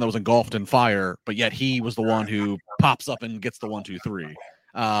 Cody's the one that was engulfed in fire, but yet he was the one who pops up and gets the 1, 2, 3.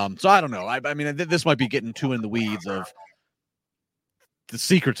 So I don't know. I mean, this might be getting too in the weeds of the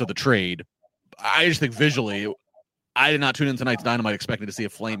secrets of the trade. I just think visually, I did not tune in tonight's Dynamite expecting to see a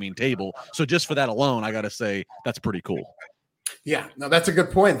flaming table. So just for that alone, I got to say that's pretty cool. Yeah, no, that's a good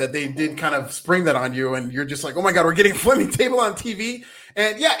point that they did kind of spring that on you, and you're just like, oh my God, we're getting a flaming table on TV.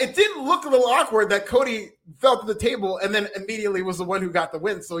 And yeah, it did look a little awkward that Cody fell to the table and then immediately was the one who got the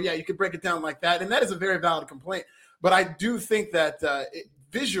win. So yeah, you could break it down like that. And that is a very valid complaint. But I do think that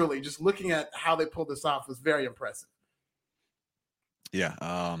visually, just looking at how they pulled this off was very impressive. Yeah.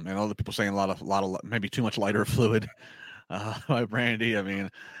 And all the people saying a lot of maybe too much lighter fluid by Brandy. I mean,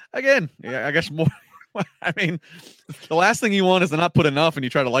 again, yeah, I guess more. I mean, the last thing you want is to not put enough and you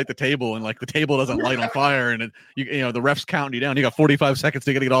try to light the table and like the table doesn't light on fire and you know the ref's counting you down. You got 45 seconds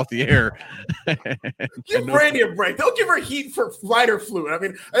to get it off the air. Give Brandy a break. Don't give her heat for lighter fluid. I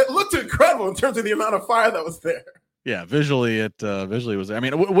mean, it looked incredible in terms of the amount of fire that was there. Yeah, visually it was there. I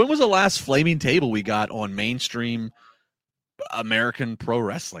mean, when was the last flaming table we got on mainstream American pro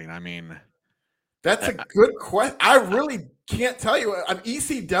wrestling? I mean, that's a good question. I really can't tell you.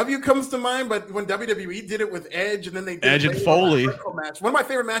 ECW comes to mind, but when WWE did it with Edge, and then they did Edge and Foley match, one of my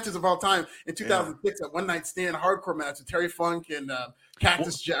favorite matches of all time in 2006, a one night stand hardcore match with Terry Funk and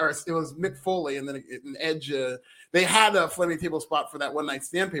Cactus Jack. It was Mick Foley, and then Edge. They had a flaming table spot for that one night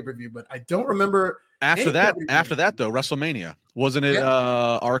stand pay per view, but I don't remember. After that, though, WrestleMania, wasn't it?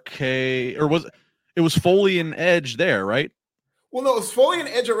 Arcade, or it was Foley and Edge there, right? Well, no, it was Foley and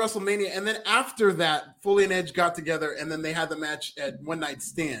Edge at WrestleMania, and then after that, Foley and Edge got together, and then they had the match at One Night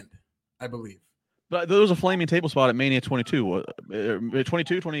Stand, I believe. But there was a flaming table spot at Mania 22.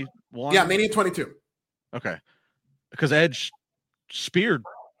 22, 21? Yeah, Mania 22. Okay. Because Edge speared.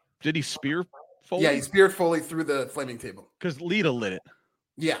 Did he spear Foley? Yeah, he speared Foley through the flaming table. Because Lita lit it.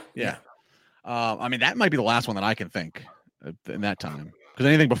 Yeah. I mean, that might be the last one that I can think in that time. Because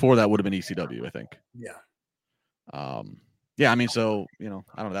anything before that would have been ECW, I think. Yeah. Yeah, I mean, so, you know,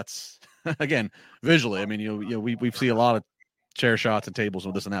 I don't know. That's, again, visually, I mean, we see a lot of chair shots and tables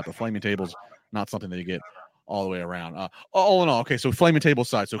and this and that, but flaming tables, not something that you get all the way around. All in all, okay, so flaming table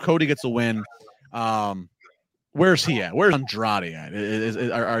side. So Cody gets a win. Where's he at? Where's Andrade at? Is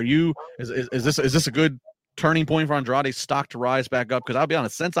this a good turning point for Andrade's stock to rise back up? Because I'll be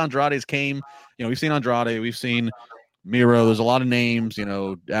honest, since Andrade's came, you know, we've seen Andrade, we've seen Miro, there's a lot of names, you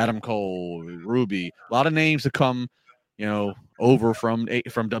know, Adam Cole, Ruby, a lot of names that come, you know, over from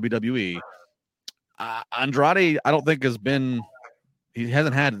WWE. Andrade, I don't think he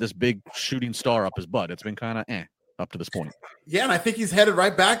hasn't had this big shooting star up his butt. It's been kind of up to this point. Yeah, and I think he's headed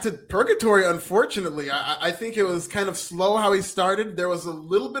right back to purgatory, unfortunately. I think it was kind of slow how he started. There was a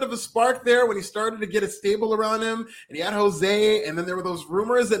little bit of a spark there when he started to get a stable around him, and he had Jose, and then there were those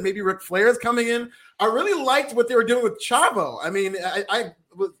rumors that maybe Ric Flair is coming in. I really liked what they were doing with Chavo. I mean, I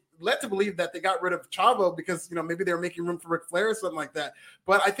was led to believe that they got rid of Chavo because, you know, maybe they were making room for Ric Flair or something like that.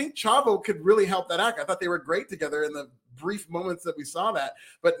 But I think Chavo could really help that act. I thought they were great together in the brief moments that we saw that.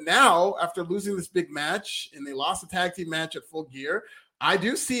 But now, after losing this big match, and they lost a tag team match at Full Gear, I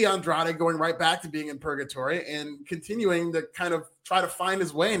do see Andrade going right back to being in purgatory and continuing to kind of try to find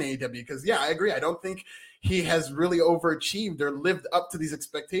his way in AEW. Because, yeah, I agree. I don't think he has really overachieved or lived up to these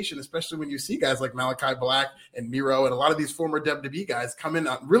expectations, especially when you see guys like Malachi Black and Miro and a lot of these former WWE guys come in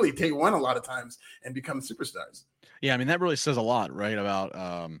on really day one a lot of times and become superstars. Yeah, I mean, that really says a lot, right, about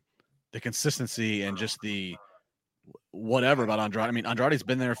the consistency and just the whatever about Andrade. I mean, Andrade's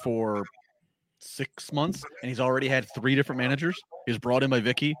been there for 6 months, and he's already had 3 different managers. He was brought in by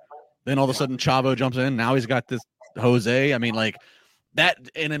Vicky. Then all of a sudden, Chavo jumps in. Now he's got this Jose. I mean, like, that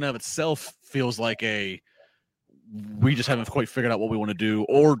in and of itself feels like we just haven't quite figured out what we want to do,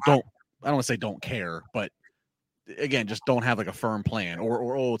 or I don't want to say don't care, but again, just don't have like a firm plan,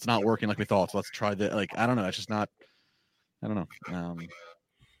 or oh, it's not working like we thought, so let's try that. Like, I don't know. It's just not, I don't know.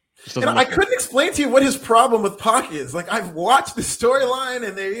 I couldn't explain to you what his problem with Pac is. Like, I've watched the storyline,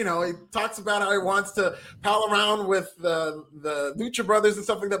 and he talks about how he wants to pal around with the Lucha Brothers and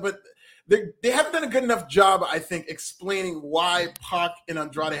stuff like that, but they haven't done a good enough job, I think, explaining why Pac and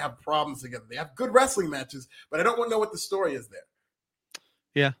Andrade have problems together. They have good wrestling matches, but I don't know what the story is there.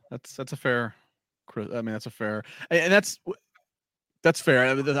 Yeah, that's a fair. I mean, that's a fair, and that's fair.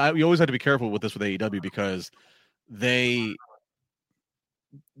 I mean, you always have to be careful with this with AEW because they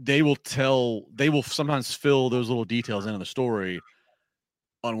will sometimes fill those little details into the story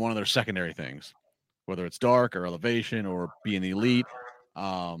on one of their secondary things, whether it's dark or elevation or being the elite.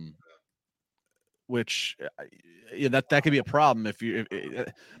 Which that could be a problem if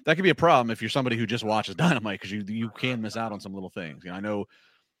you're somebody who just watches Dynamite, because you can miss out on some little things. You know, I know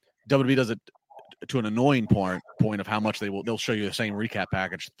WWE does it to an annoying point of how much they'll show you the same recap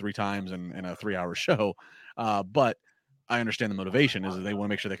package 3 times in a 3-hour show, but I understand the motivation is that they want to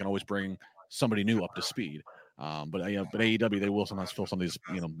make sure they can always bring somebody new up to speed. But AEW, they will sometimes fill some of these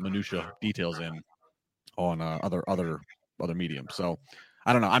minutia details in on other mediums. So.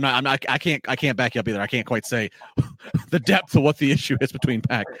 I don't know. I can't back you up either. I can't quite say the depth of what the issue is between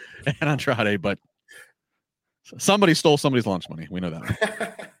Pac and Andrade, but somebody stole somebody's lunch money. We know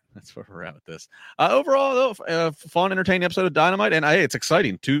that. That's where we're at with this. Overall, though, fun, entertaining episode of Dynamite, and it's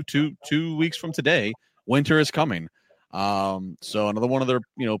exciting. Two weeks from today, winter is coming. So another one of their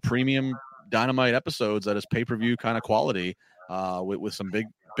premium Dynamite episodes that is pay-per-view kind of quality, with some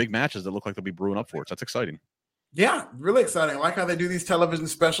big matches that look like they'll be brewing up for it. So that's exciting. Yeah, really exciting. I like how they do these television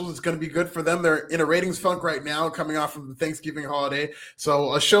specials. It's going to be good for them. They're in a ratings funk right now, coming off of the Thanksgiving holiday.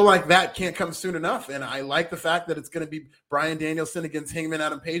 So a show like that can't come soon enough. And I like the fact that it's going to be Bryan Danielson against Hangman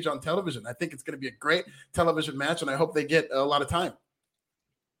Adam Page on television. I think it's going to be a great television match, and I hope they get a lot of time.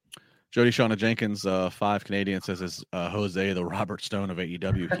 Jody Shauna Jenkins, 5 Canadian, says is Jose the Robert Stone of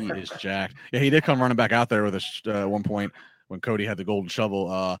AEW. He is jacked. Yeah, he did come running back out there with at one point when Cody had the golden shovel.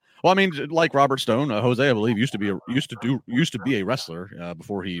 Well, I mean, like Robert Stone, Jose, I believe, used to be a wrestler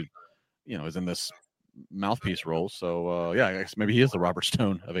before he, is in this mouthpiece role. So yeah, I guess maybe he is the Robert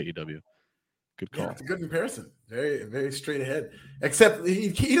Stone of AEW. Good call. Yeah, it's a good comparison. Very, very straight ahead. Except he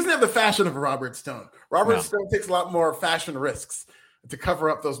doesn't have the fashion of Robert Stone. Robert Stone takes a lot more fashion risks to cover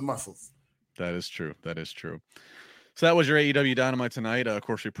up those muscles. That is true. So that was your AEW Dynamite tonight. Of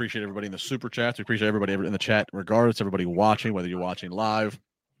course, we appreciate everybody in the super chats. We appreciate everybody in the chat, regardless, everybody watching, whether you're watching live,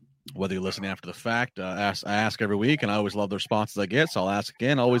 whether you're listening after the fact. I ask every week, and I always love the responses I get, so I'll ask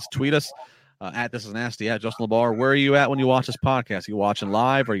again. Always tweet us at This Is Nasty, at Justin LaBar. Where are you at when you watch this podcast? Are you watching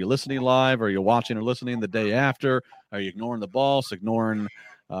live? Are you listening live? Are you watching or listening the day after? Are you ignoring the boss, ignoring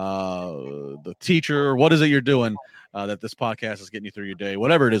the teacher? What is it you're doing that this podcast is getting you through your day?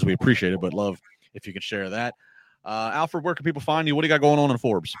 Whatever it is, we appreciate it, but love if you could share that. Alfred, where can people find you? What do you got going on in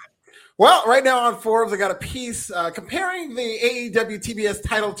Forbes? Well, right now on Forbes, I got a piece comparing the AEW TBS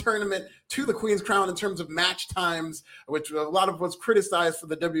title tournament to the Queen's Crown in terms of match times, which a lot of was criticized for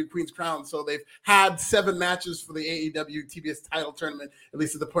the W Queen's Crown. So they've had 7 matches for the AEW TBS title tournament, at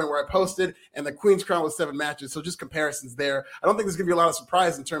least at the point where I posted, and the Queen's Crown was 7 matches. So just comparisons there. I don't think there's going to be a lot of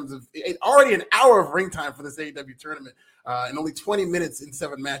surprise in terms of already an hour of ring time for this AEW tournament. And only 20 minutes in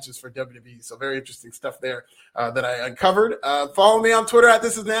 7 matches for WWE. So very interesting stuff there that I uncovered. Follow me on Twitter at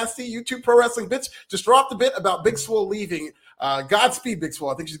This Is Nasty. YouTube Pro Wrestling Bits just dropped a bit about Big Swole leaving. Godspeed, Big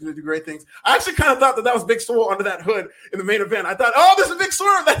Swole. I think she's going to do great things. I actually kind of thought that was Big Swole under that hood in the main event. I thought, oh, this is Big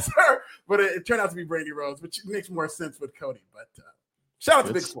Swerve. That's her. But it turned out to be Brandy Rhodes, which makes more sense with Cody. But shout out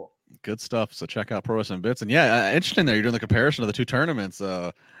to Big Swole. Good stuff. So check out Pro Wrestling Bits. And yeah, interesting there. You're doing the comparison of the 2 tournaments.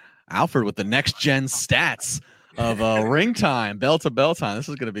 Alfred with the next gen stats of ring time, bell to bell time. This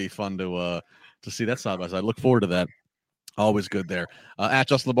is going to be fun to see that side by side. Look forward to that. Always good there. At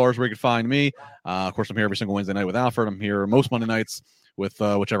Justin LaBar is where you can find me. Of course, I'm here every single Wednesday night with Alfred. I'm here most Monday nights with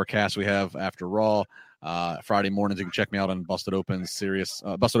whichever cast we have after Raw. Friday mornings, you can check me out on Busted Open on Sirius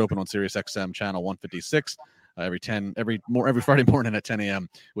XM channel 156 every Friday morning at 10 a.m.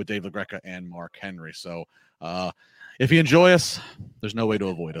 with Dave LaGreca and Mark Henry. So if you enjoy us, there's no way to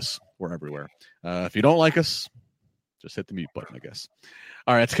avoid us. We're everywhere. If you don't like us, just hit the mute button, I guess.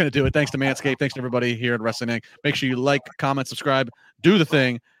 All right, that's going to do it. Thanks to Manscaped. Thanks to everybody here at Wrestling Inc. Make sure you like, comment, subscribe, do the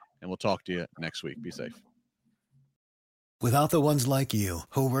thing, and we'll talk to you next week. Be safe. Without the ones like you,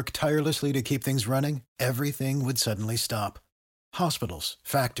 who work tirelessly to keep things running, everything would suddenly stop. Hospitals,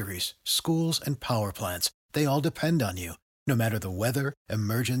 factories, schools, and power plants, they all depend on you. No matter the weather,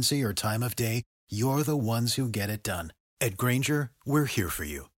 emergency, or time of day, you're the ones who get it done. At Grainger, we're here for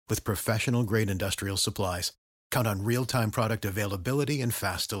you with professional-grade industrial supplies. Count on real-time product availability and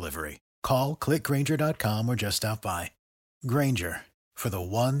fast delivery. Call, clickgrainger.com, or just stop by. Grainger, for the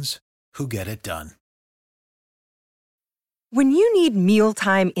ones who get it done. When you need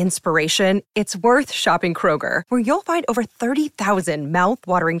mealtime inspiration, it's worth shopping Kroger, where you'll find over 30,000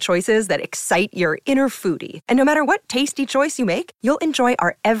 mouth-watering choices that excite your inner foodie. And no matter what tasty choice you make, you'll enjoy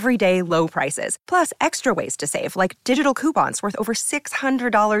our everyday low prices, plus extra ways to save, like digital coupons worth over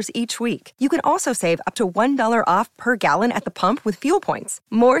 $600 each week. You can also save up to $1 off per gallon at the pump with fuel points.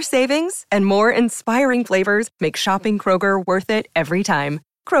 More savings and more inspiring flavors make shopping Kroger worth it every time.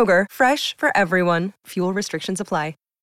 Kroger, fresh for everyone. Fuel restrictions apply.